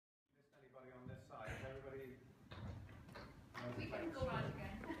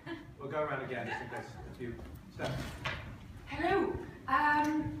go around again just in case a few steps. Hello.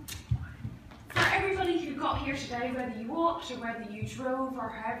 For everybody who got here today, whether you walked or whether you drove or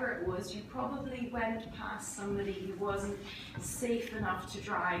however it was, you probably went past somebody who wasn't safe enough to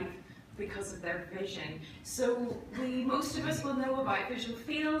drive because of their vision. So most of us will know about visual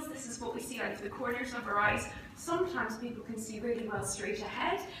fields. This is what we see out of the corners of our eyes. Sometimes people can see really well straight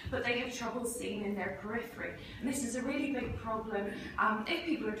ahead, but they have trouble seeing in their periphery. And this is a really big problem if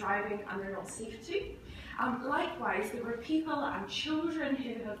people are driving and they're not safe to. Likewise, there were people and children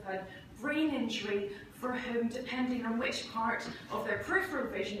who have had brain injury for whom, depending on which part of their peripheral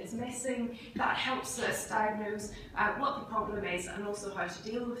vision is missing, that helps us diagnose what the problem is and also how to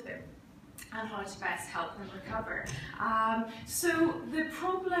deal with it and how to best help them recover. So the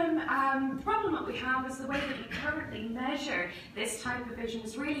problem that we have is the way that we currently measure this type of vision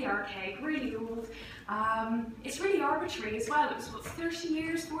is really archaic, really old. It's really arbitrary as well. It was what, 30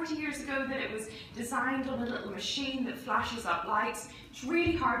 years, 40 years ago that it was designed on a little machine that flashes up lights. It's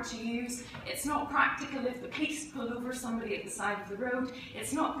really hard to use. It's not practical if the police pull over somebody at the side of the road.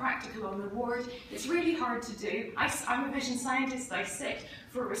 It's not practical on the ward. It's really hard to do. I'm a vision scientist. I sit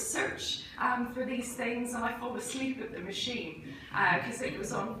for research for these things, and I fall asleep at the machine because it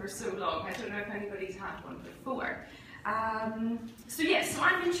was on for so long. I don't know if anybody's had one before. So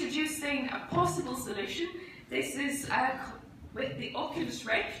I'm introducing a possible solution. This is with the Oculus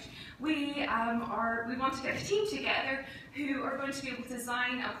Rift. We want to get a team together who are going to be able to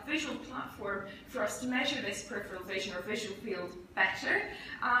design a visual platform for us to measure this peripheral vision or visual field better.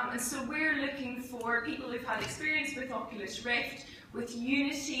 And so we're looking for people who've had experience with Oculus Rift, with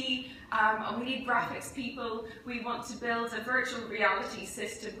Unity, and we need graphics people. We want to build a virtual reality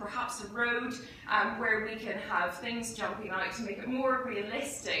system, perhaps a road, where we can have things jumping out to make it more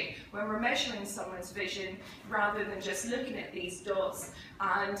realistic when we're measuring someone's vision, rather than just looking at these dots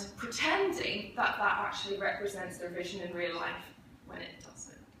and pretending that that actually represents their vision in real life when it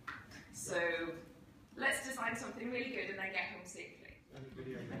doesn't. So let's design something really good and then get home safely.